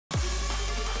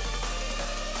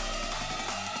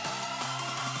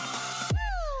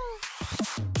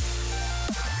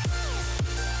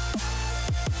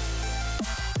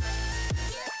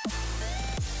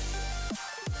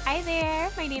Hi there,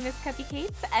 my name is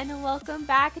Cupicate and welcome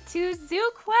back to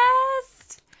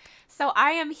Zooquest! So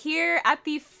I am here at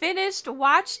the finished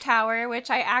watchtower, which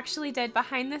I actually did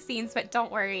behind the scenes, but don't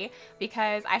worry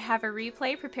because I have a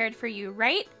replay prepared for you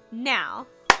right now.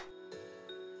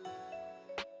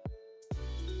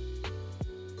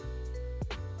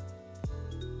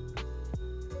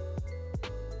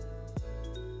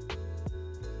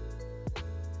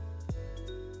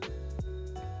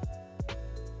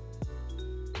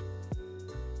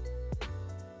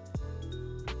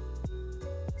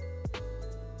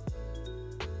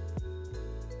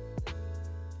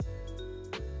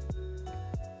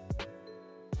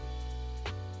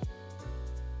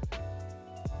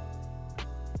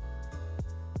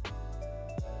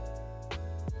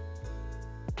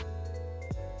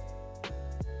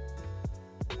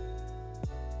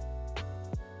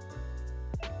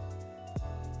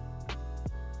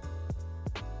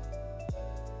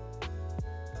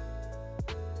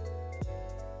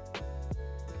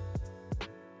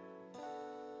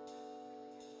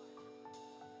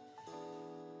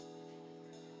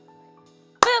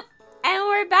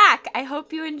 Back. I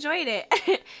hope you enjoyed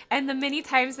it and the many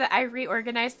times that I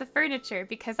reorganized the furniture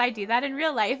because I do that in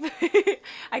real life.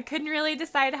 I couldn't really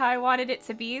decide how I wanted it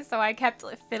to be, so I kept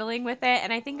fiddling with it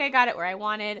and I think I got it where I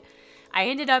wanted. I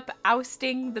ended up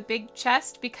ousting the big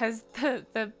chest because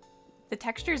the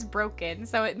texture is broken,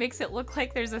 so it makes it look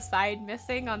like there's a side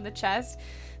missing on the chest.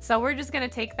 So we're just gonna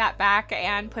take that back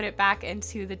and put it back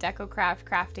into the DecoCraft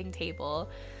crafting table.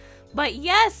 But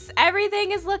yes,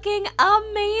 everything is looking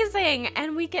amazing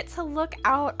and we get to look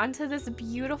out onto this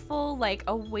beautiful like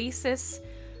oasis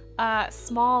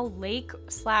small lake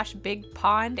slash big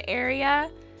pond area.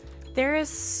 There is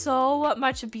so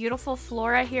much beautiful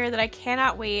flora here that I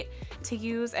cannot wait to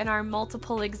use in our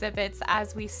multiple exhibits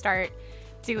as we start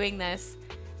doing this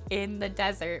in the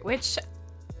desert, which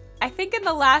I think in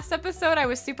the last episode I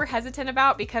was super hesitant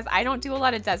about because I don't do a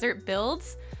lot of desert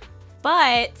builds,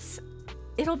 but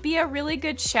it'll be a really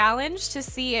good challenge to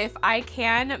see if I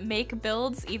can make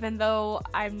builds even though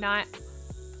I'm not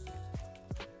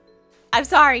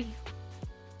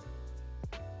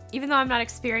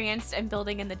experienced in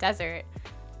building in the desert.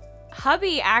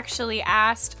 Hubby actually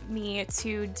asked me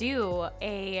to do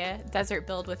a desert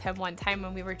build with him one time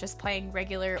when we were just playing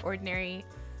regular, ordinary,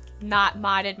 not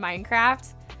modded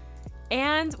Minecraft.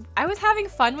 And I was having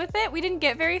fun with it. We didn't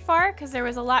get very far because there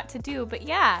was a lot to do, but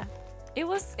yeah. It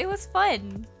was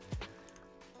fun.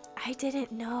 I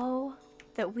didn't know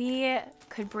that we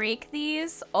could break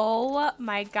these. Oh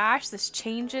my gosh, this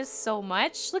changes so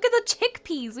much. Look at the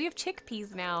chickpeas. We have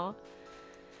chickpeas now.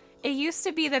 It used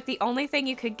to be that the only thing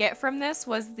you could get from this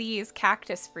was these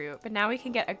cactus fruit, but now we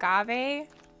can get agave.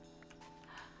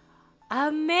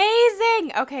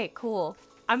 Amazing. Okay, cool.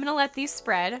 I'm gonna let these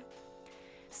spread.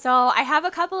 So I have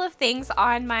a couple of things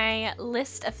on my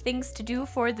list of things to do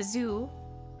for the zoo,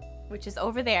 which is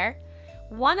over there.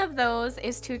 One of those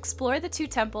is to explore the 2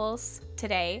 temples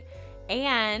today,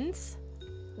 and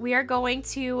we are going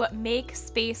to make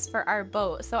space for our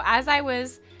boat. So as I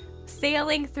was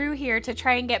sailing through here to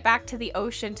try and get back to the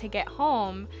ocean to get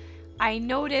home, I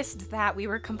noticed that we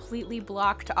were completely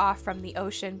blocked off from the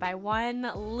ocean by one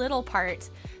little part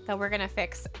that we're gonna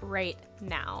fix right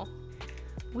now.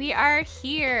 We are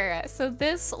here. So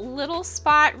this little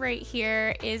spot right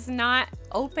here is not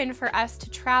open for us to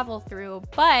travel through,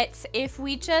 but if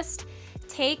we just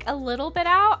take a little bit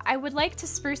out, I would like to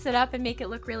spruce it up and make it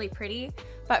look really pretty.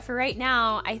 But for right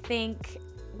now, I think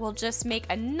we'll just make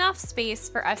enough space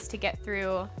for us to get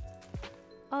through.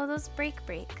 Oh, those break.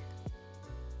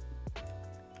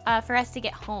 For us to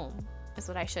get home is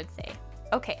what I should say.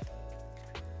 Okay.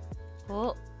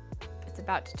 Well, it's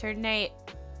about to turn night.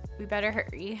 We better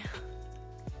hurry.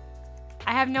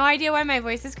 I have no idea why my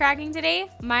voice is cracking today.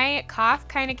 My cough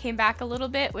kind of came back a little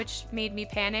bit, which made me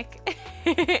panic.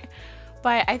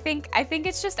 But I think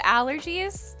it's just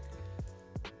allergies.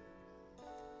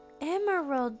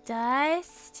 Emerald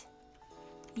dust.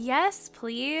 Yes,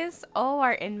 please. Oh,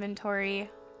 our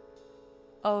inventory.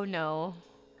 Oh no.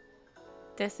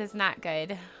 This is not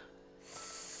good.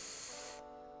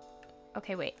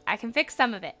 Okay, wait. I can fix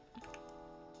some of it.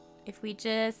 If we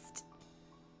just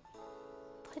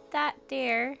put that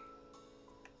there.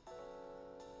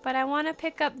 But I want to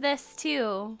pick up this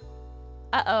too.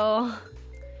 Uh-oh.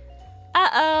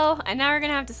 Uh-oh. And now we're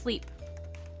going to have to sleep.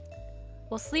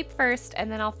 We'll sleep first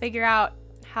and then I'll figure out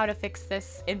how to fix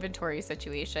this inventory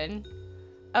situation.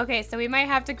 Okay, so we might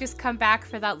have to just come back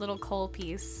for that little coal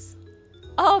piece.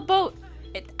 Oh, boat.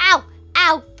 Ow!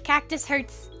 Ow! Cactus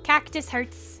hurts. Cactus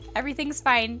hurts. Everything's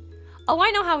fine. Oh, I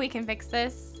know how we can fix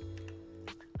this.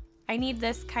 I need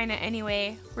this kind of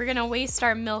anyway. We're gonna waste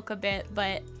our milk a bit,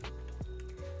 but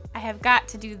I have got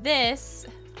to do this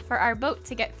for our boat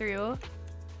to get through.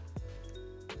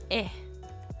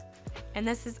 And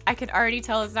this is, I could already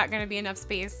tell it's not gonna be enough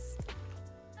space.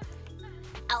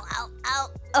 Ow, ow, ow.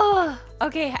 Oh,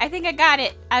 okay, I think I got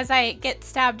it as I get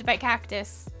stabbed by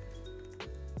cactus.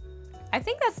 I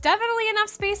think that's definitely enough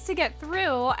space to get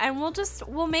through, and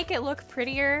we'll make it look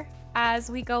prettier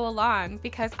as we go along,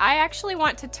 because I actually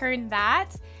want to turn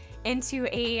that into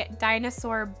a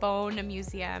dinosaur bone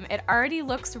museum. It already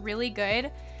looks really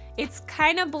good. It's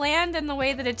kind of bland in the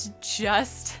way that it's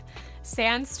just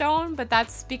sandstone, but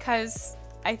that's because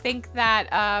I think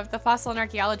that the fossil and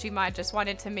archaeology mod just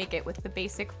wanted to make it with the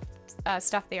basic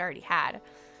stuff they already had,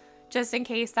 just in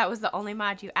case that was the only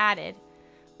mod you added.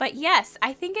 But yes,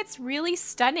 I think it's really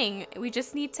stunning. We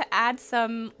just need to add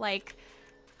some like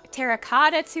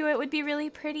terracotta to it, would be really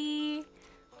pretty.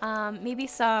 Maybe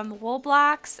some wool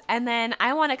blocks, and then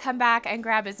I want to come back and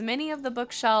grab as many of the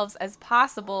bookshelves as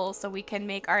possible so we can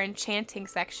make our enchanting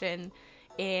section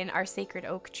in our sacred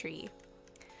oak tree.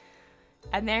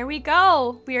 And there we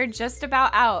go. We are just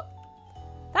about out.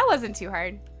 That wasn't too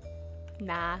hard.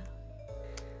 Nah.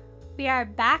 We are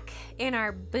back in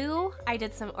our boo. I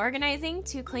did some organizing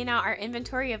to clean out our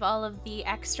inventory of all of the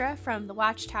extra from the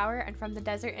watchtower and from the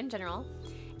desert in general.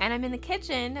 And I'm in the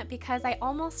kitchen because I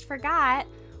almost forgot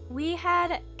we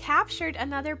had captured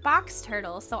another box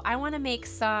turtle. So I want to make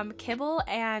some kibble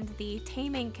and the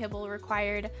taming kibble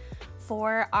required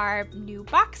for our new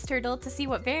box turtle to see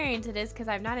what variant it is, because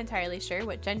I'm not entirely sure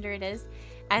what gender it is.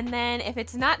 And then if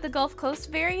it's not the Gulf Coast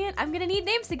variant, I'm gonna need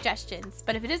name suggestions.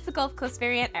 But if it is the Gulf Coast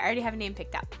variant, I already have a name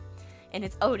picked out. And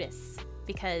it's Otis,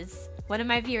 because one of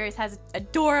my viewers has an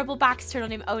adorable box turtle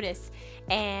named Otis.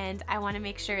 And I wanna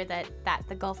make sure that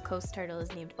the Gulf Coast turtle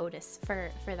is named Otis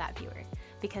for that viewer,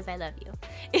 because I love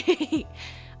you.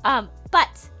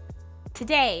 But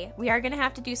today we are gonna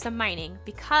have to do some mining,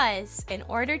 because in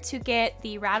order to get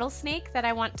the rattlesnake that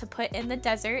I want to put in the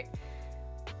desert,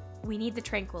 we need the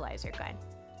tranquilizer gun.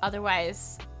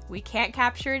 Otherwise, we can't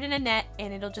capture it in a net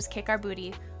and it'll just kick our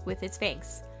booty with its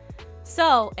fangs.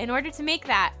 So, in order to make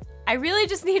that, I really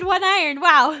just need 1 iron.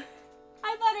 Wow.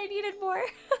 I thought I needed more.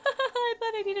 I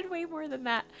thought I needed way more than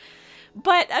that.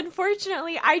 But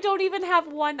unfortunately, I don't even have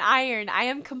 1 iron. I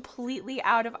am completely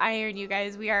out of iron, you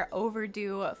guys. We are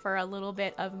overdue for a little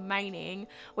bit of mining,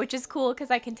 which is cool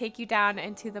because I can take you down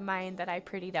into the mine that I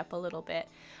prettied up a little bit.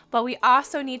 But we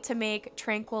also need to make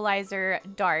tranquilizer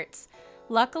darts.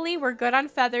 Luckily, we're good on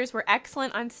feathers. We're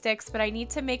excellent on sticks, but I need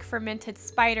to make fermented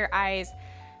spider eyes.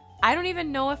 I don't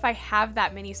even know if I have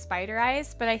that many spider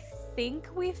eyes, but I think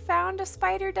we found a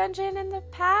spider dungeon in the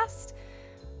past.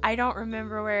 I don't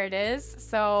remember where it is,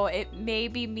 so it may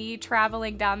be me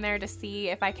traveling down there to see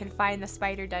if I can find the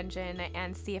spider dungeon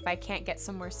and see if I can't get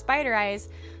some more spider eyes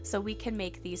so we can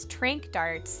make these trank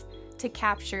darts to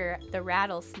capture the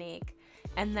rattlesnake.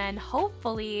 And then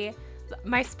hopefully,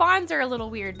 my spawns are a little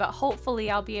weird, but hopefully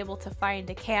I'll be able to find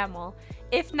a camel.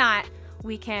 If not,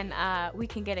 we can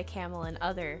get a camel in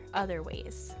other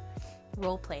ways,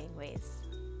 role-playing ways.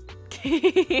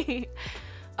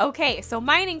 Okay, so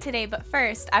mining today, but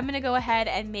first I'm gonna go ahead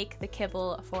and make the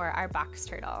kibble for our box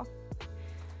turtle.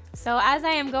 So as I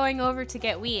am going over to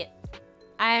get wheat,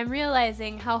 I am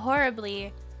realizing how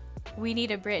horribly we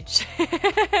need a bridge.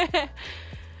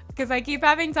 Because I keep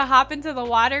having to hop into the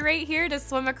water right here to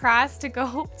swim across to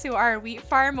go to our wheat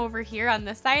farm over here on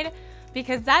this side,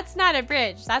 because that's not a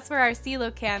bridge. That's where our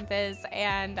coelacanth is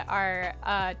and our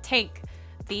tank,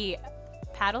 the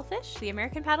paddlefish, the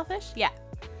American paddlefish, yeah.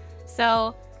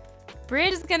 So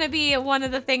bridge is gonna be one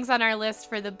of the things on our list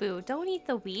for the boo. Don't eat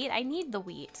the wheat. I need the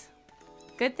wheat.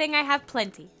 Good thing I have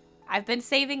plenty. I've been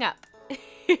saving up.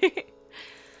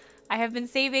 I have been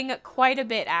saving quite a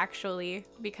bit actually,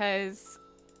 because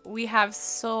we have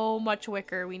so much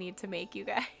wicker we need to make, you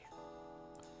guys.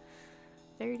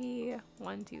 30,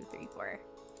 1, 2, 3, 4.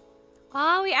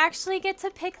 Oh, we actually get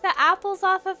to pick the apples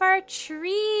off of our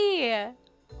tree.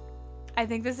 I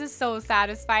think this is so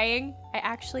satisfying. I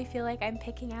actually feel like I'm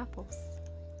picking apples.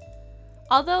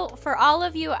 Although, for all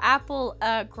of you apple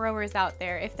growers out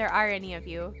there, if there are any of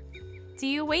you, do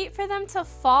you wait for them to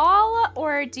fall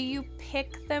or do you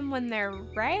pick them when they're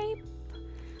ripe?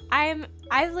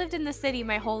 I've lived in the city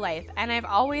my whole life, and I've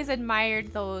always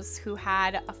admired those who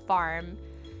had a farm.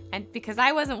 And because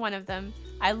I wasn't one of them,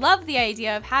 I love the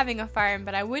idea of having a farm,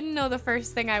 but I wouldn't know the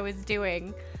first thing I was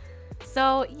doing.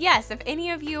 So yes, if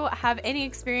any of you have any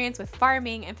experience with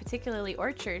farming, and particularly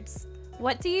orchards,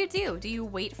 what do you do? Do you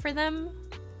wait for them?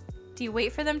 Do you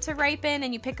wait for them to ripen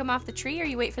and you pick them off the tree, or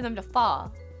you wait for them to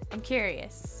fall? I'm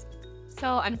curious.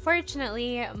 So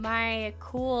unfortunately, my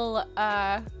cool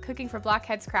cooking for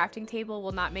blockheads crafting table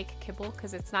will not make kibble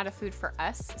because it's not a food for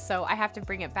us. So I have to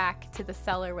bring it back to the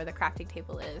cellar where the crafting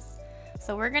table is.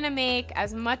 So we're gonna make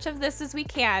as much of this as we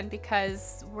can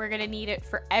because we're gonna need it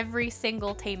for every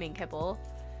single taming kibble.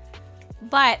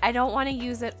 But I don't want to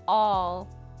use it all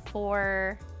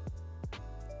for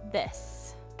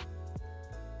this.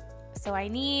 So I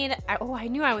need, oh, I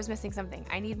knew I was missing something.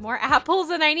 I need more apples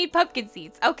and I need pumpkin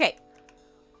seeds. Okay.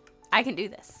 I can do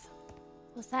this.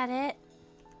 Was that it?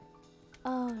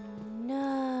 Oh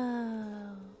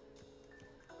no.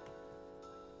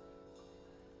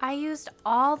 I used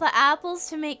all the apples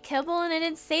to make kibble and I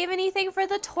didn't save anything for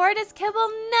the tortoise kibble.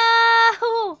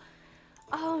 No!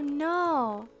 Oh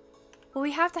no. Well,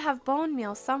 we have to have bone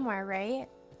meal somewhere, right?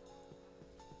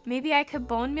 Maybe I could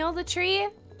bone meal the tree?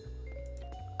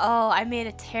 Oh, I made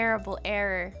a terrible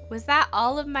error. Was that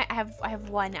all of my... I have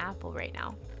one apple right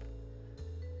now.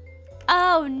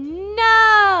 Oh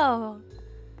no!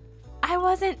 I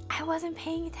wasn't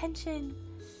paying attention.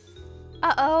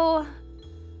 Uh-oh.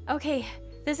 Okay,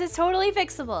 this is totally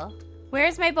fixable.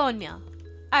 Where's my bone meal?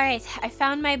 Alright, I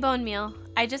found my bone meal.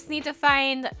 I just need to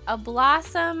find a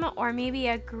blossom or maybe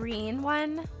a green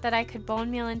one that I could bone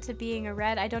meal into being a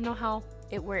red. I don't know how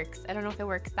it works. I don't know if it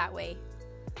works that way.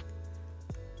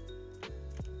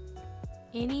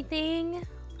 Anything?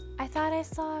 I thought I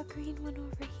saw a green one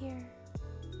over here.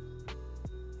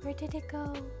 Where did it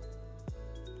go?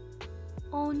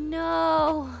 Oh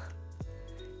no!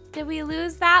 Did we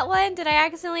lose that one? Did I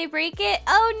accidentally break it?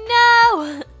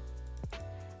 Oh no!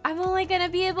 I'm only gonna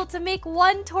be able to make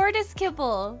one tortoise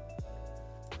kibble.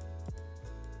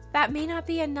 That may not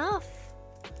be enough.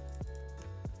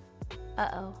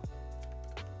 Uh-oh.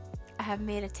 I have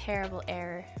made a terrible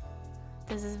error.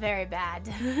 This is very bad.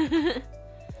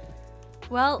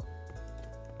 Well,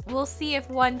 we'll see if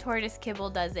one tortoise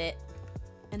kibble does it.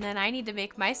 And then I need to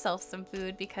make myself some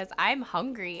food because I'm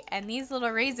hungry and these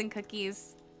little raisin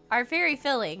cookies are very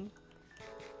filling.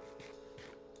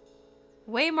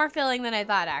 Way more filling than I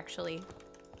thought, actually.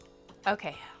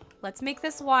 Okay, let's make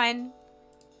this one.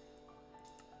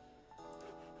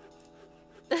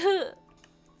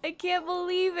 I can't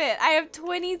believe it. I have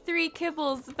 23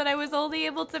 kibbles, but I was only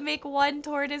able to make one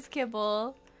tortoise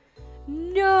kibble.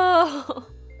 No!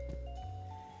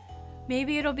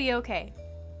 Maybe it'll be okay.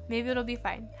 Maybe it'll be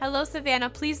fine. Hello, Savannah.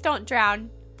 Please don't drown.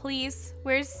 Please.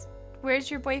 Where's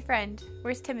your boyfriend?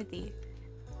 Where's Timothy?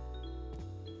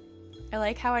 I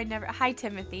like how I never... Hi,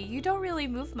 Timothy. You don't really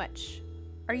move much.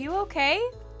 Are you okay?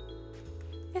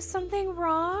 Is something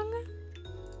wrong?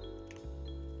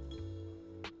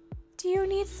 Do you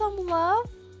need some love?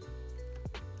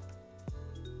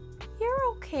 You're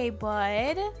okay,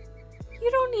 bud.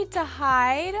 You don't need to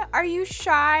hide. Are you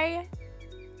shy?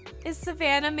 Is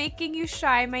Savannah making you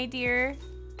shy, my dear?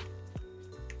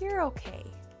 You're okay.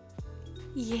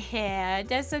 Yeah,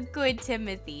 that's a good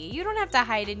Timothy. You don't have to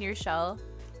hide in your shell.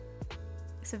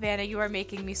 Savannah, you are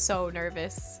making me so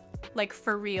nervous. Like,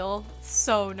 for real.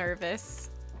 So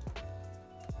nervous.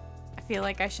 I feel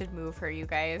like I should move her, you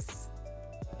guys.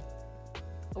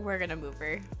 We're gonna move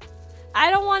her. I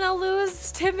don't want to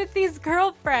lose Timothy's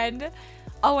girlfriend.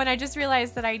 Oh, and I just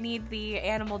realized that I need the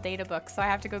animal data book, so I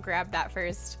have to go grab that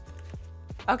first.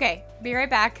 Okay, be right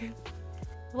back.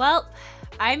 Well,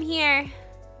 I'm here.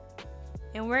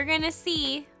 And we're gonna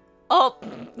see. Oh!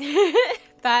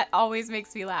 That always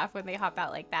makes me laugh when they hop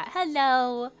out like that.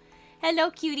 Hello!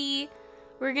 Hello, cutie.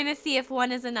 We're gonna see if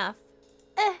one is enough.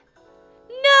 No!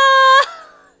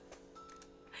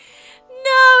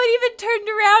 No, it even turned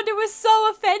around. It was so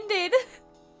offended.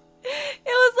 It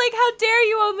was like, how dare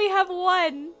you only have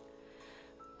one?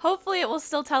 Hopefully it will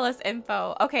still tell us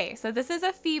info. Okay, so this is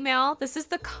a female. This is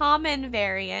the common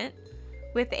variant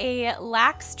with a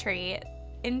lax trait.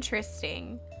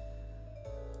 Interesting.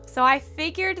 So I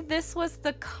figured this was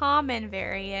the common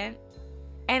variant.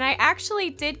 And I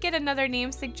actually did get another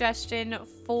name suggestion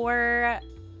for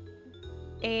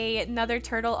another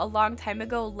turtle a long time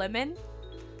ago, Lemon.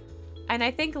 And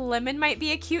I think Lemon might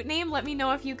be a cute name. Let me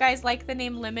know if you guys like the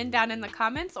name Lemon down in the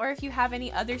comments or if you have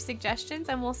any other suggestions,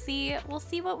 and we'll see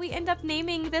what we end up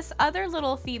naming this other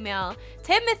little female.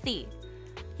 Timothy,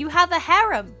 you have a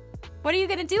harem. What are you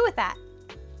gonna do with that?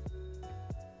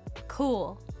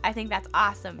 Cool. I think that's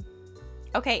awesome.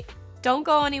 Okay, don't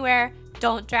go anywhere.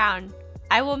 Don't drown.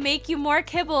 I will make you more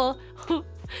kibble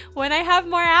when I have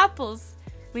more apples.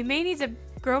 We may need to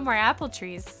grow more apple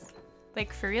trees.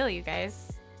 Like, for real, you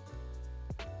guys.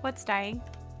 What's dying?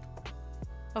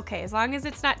 Okay, as long as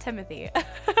it's not Timothy.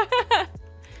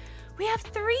 We have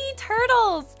 3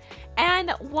 turtles! And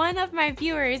one of my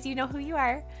viewers, you know who you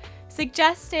are,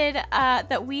 suggested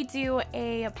that we do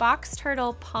a box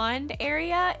turtle pond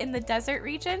area in the desert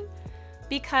region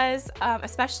because,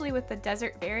 especially with the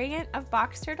desert variant of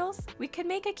box turtles, we can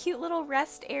make a cute little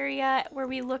rest area where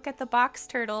we look at the box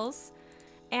turtles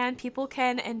and people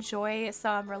can enjoy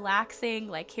some relaxing,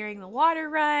 like hearing the water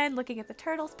run, looking at the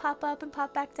turtles pop up and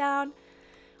pop back down.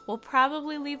 We'll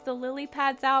probably leave the lily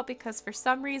pads out because for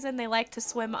some reason they like to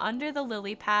swim under the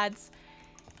lily pads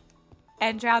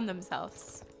and drown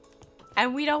themselves.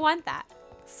 And we don't want that.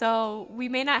 So we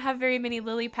may not have very many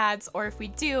lily pads, or if we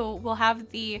do, we'll have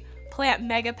the plant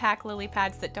mega pack lily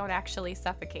pads that don't actually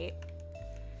suffocate.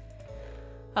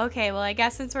 Okay, well I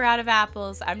guess since we're out of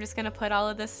apples, I'm just gonna put all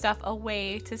of this stuff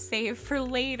away to save for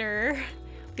later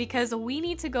because we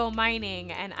need to go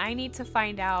mining and I need to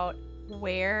find out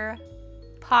where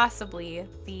possibly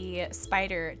the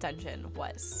spider dungeon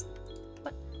was.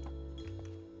 What?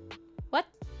 What?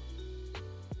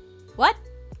 What?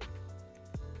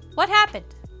 What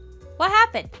happened? What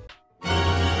happened?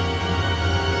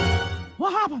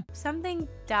 What happened? Something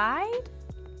died?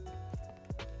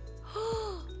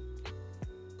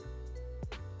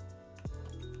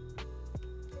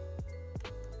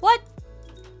 What?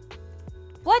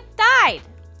 What died?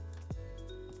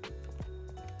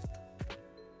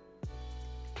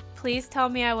 Please tell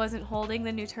me I wasn't holding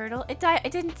the new turtle. It died.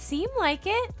 It didn't seem like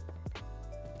it.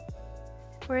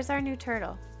 Where's our new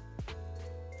turtle?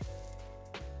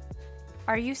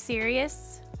 Are you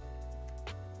serious?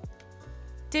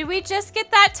 Did we just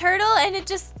get that turtle and it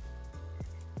just...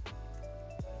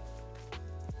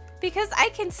 Because I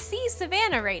can see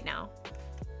Savannah right now.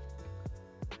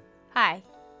 Hi.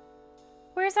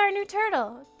 Where's our new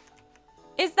turtle?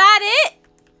 Is that it?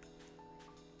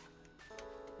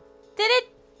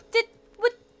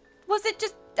 What, was it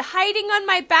just hiding on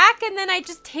my back and then I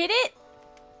just hit it?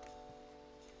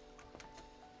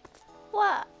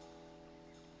 What?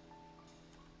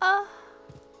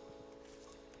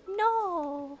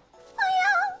 No.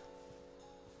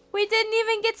 We didn't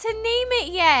even get to name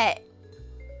it yet.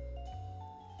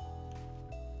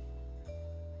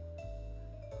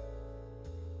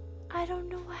 I don't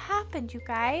know what happened, you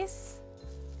guys.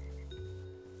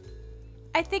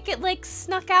 I think it like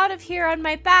snuck out of here on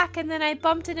my back and then I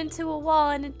bumped it into a wall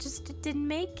and it didn't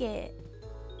make it.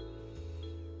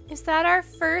 Is that our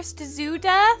first zoo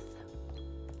death?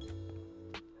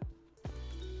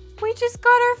 We just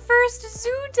got our first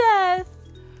zoo death.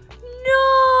 No!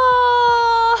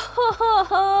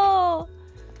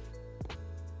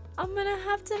 I'm gonna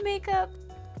have to make a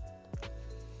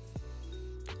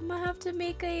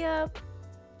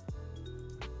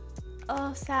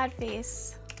oh, sad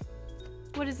face.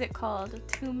 What is it called? A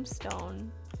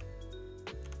tombstone.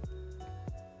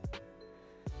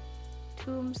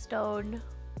 Tombstone.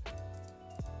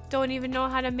 Don't even know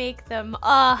how to make them.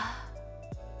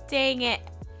 Dang it.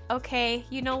 Okay,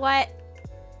 you know what?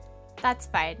 That's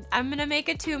fine. I'm gonna make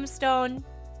a tombstone.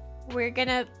 We're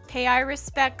gonna pay our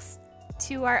respects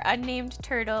to our unnamed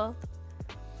turtle.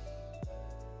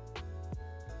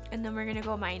 And then we're gonna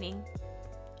go mining.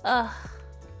 Ugh.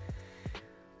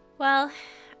 Well,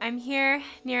 I'm here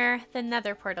near the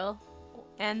nether portal.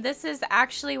 And this is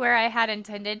actually where I had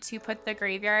intended to put the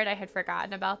graveyard. I had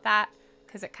forgotten about that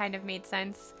because it kind of made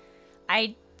sense.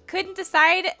 I couldn't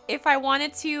decide if I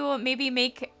wanted to maybe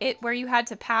make it where you had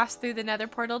to pass through the nether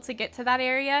portal to get to that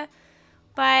area.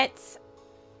 But,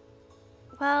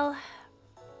 well,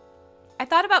 I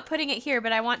thought about putting it here,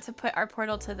 but I want to put our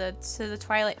portal to the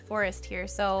Twilight Forest here.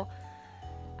 So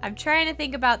I'm trying to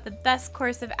think about the best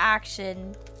course of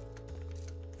action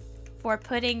for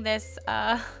putting this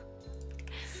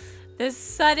this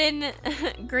sudden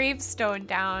gravestone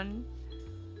down.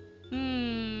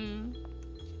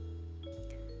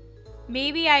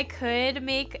 Maybe I could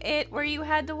make it where you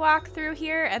had to walk through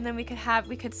here, and then we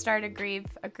could start a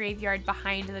graveyard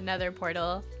behind the nether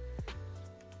portal.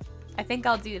 I think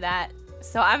I'll do that.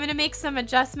 So I'm gonna make some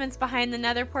adjustments behind the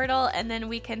nether portal, and then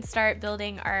we can start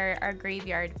building our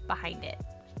graveyard behind it.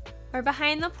 We're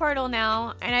behind the portal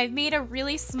now, and I've made a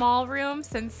really small room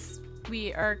since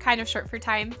we are kind of short for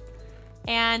time.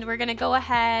 And we're gonna go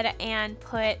ahead and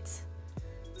put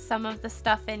some of the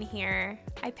stuff in here.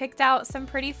 I picked out some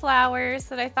pretty flowers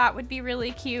that I thought would be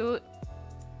really cute.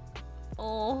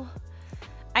 Oh,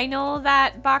 I know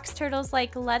that box turtles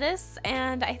like lettuce,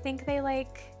 and I think they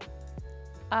like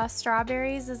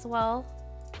strawberries as well.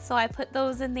 So I put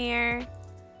those in there.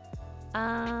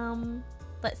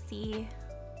 Let's see.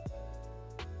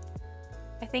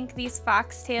 I think these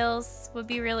foxtails would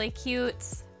be really cute,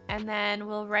 and then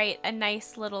we'll write a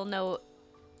nice little note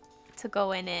to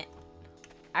go in it.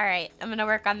 Alright, I'm gonna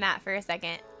work on that for a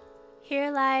second.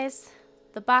 Here lies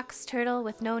the box turtle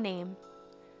with no name.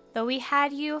 Though we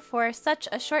had you for such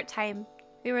a short time,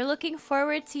 we were looking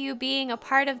forward to you being a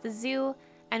part of the zoo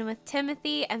and with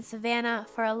Timothy and Savannah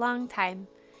for a long time.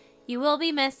 You will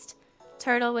be missed,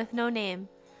 turtle with no name.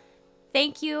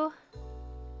 Thank you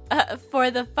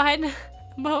for the fun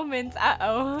moments.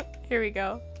 Uh-oh. Here we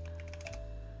go.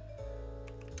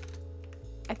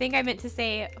 I think I meant to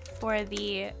say for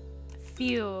the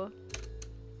few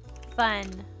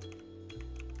fun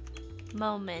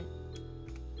moment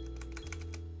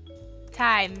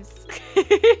times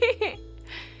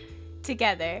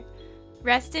together.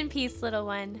 Rest in peace, little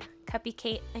one.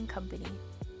 Cupicate and company.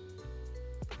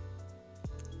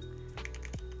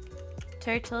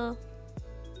 Turtle.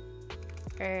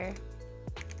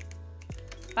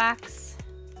 Box.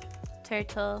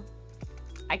 Turtle.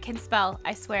 I can spell,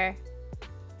 I swear.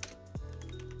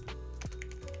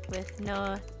 With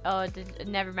no... Oh,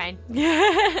 never mind.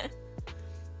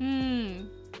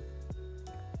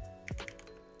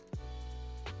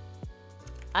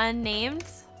 Unnamed?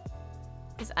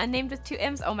 Is unnamed with 2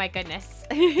 M's? Oh my goodness.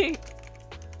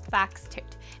 Box turtle.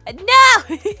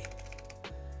 No!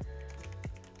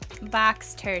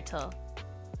 Box turtle.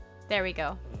 There we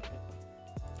go.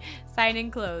 Sign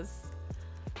and close.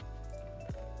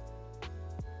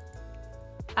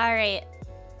 Alright.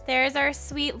 There's our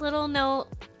sweet little note.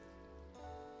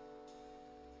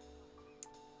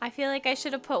 I feel like I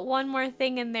should have put one more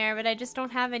thing in there, but I just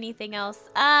don't have anything else.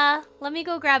 Let me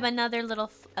go grab another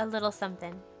little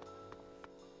something.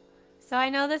 So I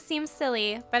know this seems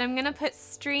silly, but I'm gonna put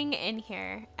string in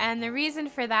here. And the reason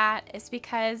for that is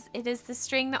because it is the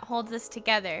string that holds us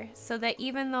together, so that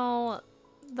even though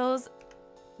those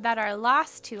that are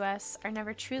lost to us are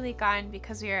never truly gone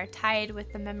because we are tied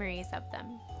with the memories of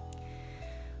them.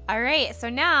 Alright, so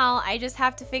now I just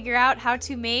have to figure out how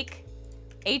to make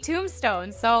a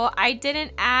tombstone. So I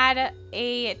didn't add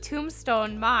a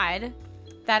tombstone mod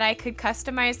that I could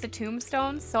customize the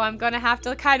tombstone, so I'm gonna have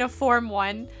to kind of form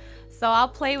one. So I'll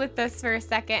play with this for a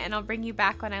second and I'll bring you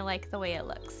back when I like the way it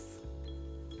looks.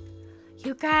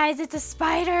 You guys, it's a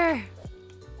spider!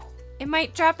 It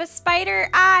might drop a spider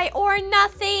eye or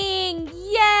nothing!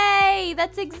 Yay!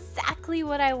 That's exactly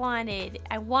what I wanted.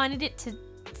 I wanted it to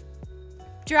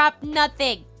drop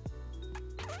nothing.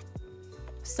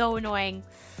 So annoying.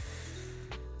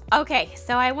 Okay,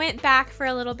 so I went back for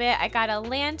a little bit. I got a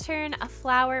lantern, a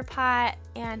flower pot,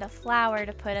 and a flower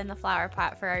to put in the flower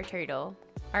pot for our turtle.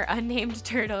 Our unnamed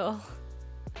turtle.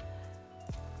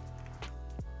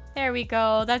 There we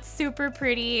go. That's super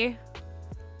pretty.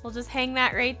 We'll just hang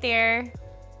that right there.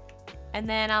 And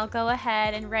then I'll go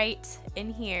ahead and write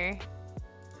in here.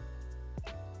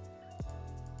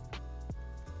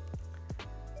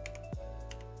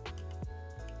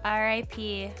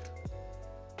 R.I.P.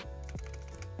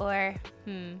 Or,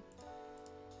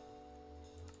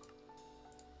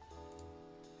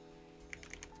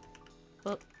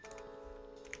 Oh.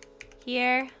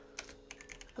 Here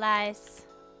lies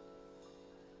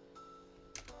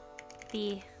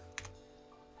the...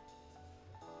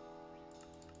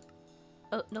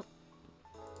 Oh, nope.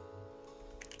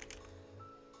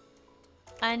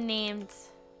 Unnamed.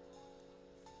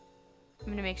 I'm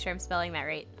gonna make sure I'm spelling that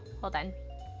right. Hold on.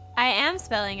 I am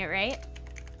spelling it right.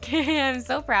 I'm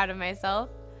so proud of myself.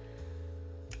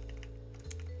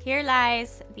 Here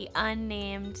lies the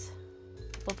unnamed.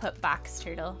 We'll put box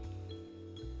turtle.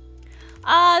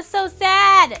 Oh, so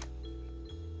sad!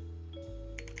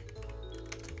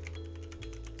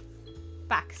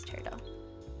 Box turtle.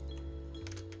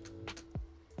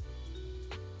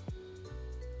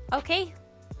 Okay.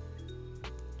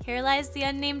 Here lies the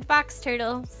unnamed box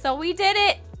turtle. So we did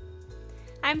it!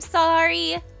 I'm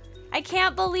sorry. I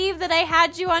can't believe that I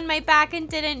had you on my back and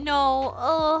didn't know.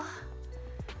 Oh.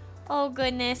 Oh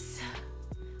goodness.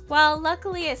 Well,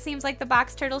 luckily it seems like the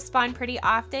box turtles spawn pretty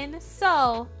often,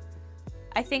 so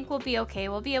I think we'll be okay.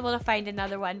 We'll be able to find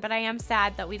another one, but I am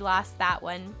sad that we lost that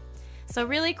one. So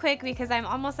really quick, because I'm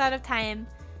almost out of time,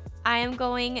 I am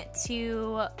going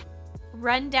to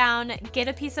run down, get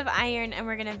a piece of iron, and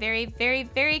we're gonna very, very,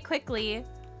 very quickly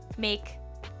make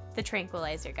the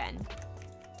tranquilizer gun.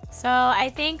 So I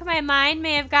think my mind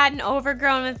may have gotten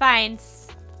overgrown with vines.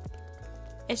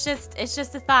 It's just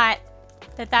a thought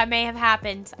that may have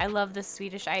happened. I love this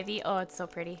Swedish ivy. Oh, it's so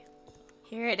pretty.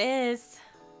 Here it is.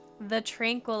 The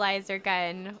tranquilizer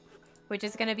gun, which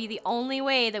is gonna be the only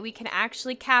way that we can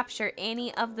actually capture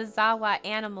any of the Zawa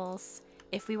animals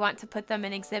if we want to put them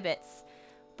in exhibits.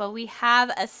 But we have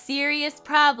a serious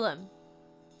problem.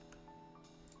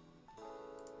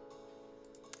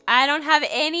 I don't have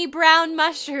any brown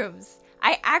mushrooms.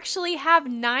 I actually have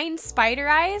 9 spider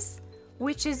eyes,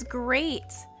 which is great.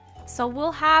 So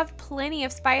we'll have plenty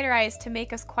of spider eyes to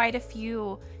make us quite a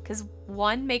few, because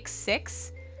 1 makes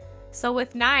 6. So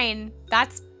with 9,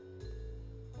 that's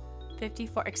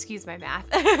 54. Excuse my math.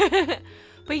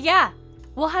 But yeah,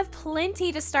 we'll have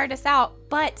plenty to start us out,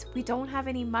 but we don't have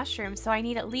any mushrooms, so I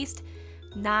need at least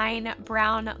 9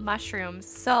 brown mushrooms.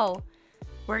 So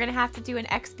we're gonna have to do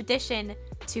an expedition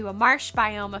to a marsh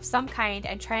biome of some kind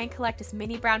and try and collect as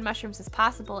many brown mushrooms as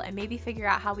possible, and maybe figure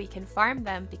out how we can farm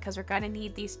them, because we're gonna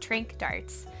need these trink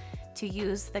darts to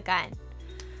use the gun.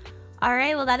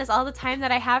 Alright, well that is all the time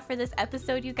that I have for this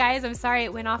episode, you guys. I'm sorry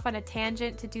it went off on a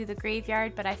tangent to do the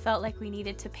graveyard, but I felt like we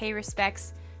needed to pay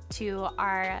respects to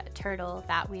our turtle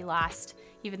that we lost,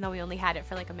 even though we only had it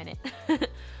for like a minute.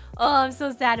 Oh, I'm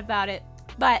so sad about it.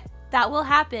 But that will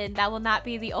happen. That will not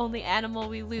be the only animal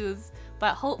we lose.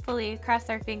 But hopefully, cross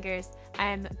our fingers,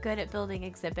 I'm good at building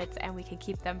exhibits and we can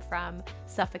keep them from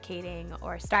suffocating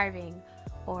or starving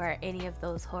or any of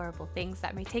those horrible things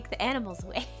that may take the animals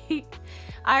away.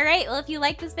 Alright, well if you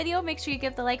like this video, make sure you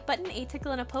give the like button a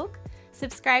tickle and a poke.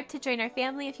 Subscribe to join our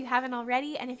family if you haven't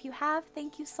already, and if you have,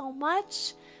 thank you so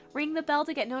much. Ring the bell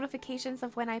to get notifications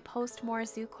of when I post more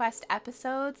Zooquest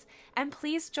episodes, and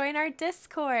please join our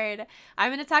Discord. I'm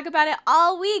going to talk about it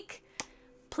all week.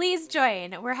 Please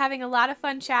join. We're having a lot of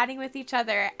fun chatting with each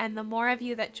other, and the more of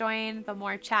you that join, the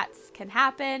more chats can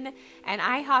happen, and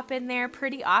I hop in there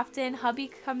pretty often.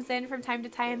 Hubby comes in from time to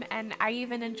time, and I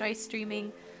even enjoy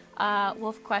streaming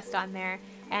Wolfquest on there,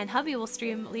 and Hubby will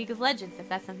stream League of Legends if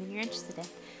that's something you're interested in.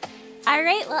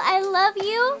 Alright, well I love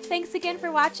you. Thanks again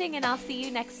for watching, and I'll see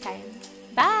you next time.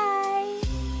 Bye!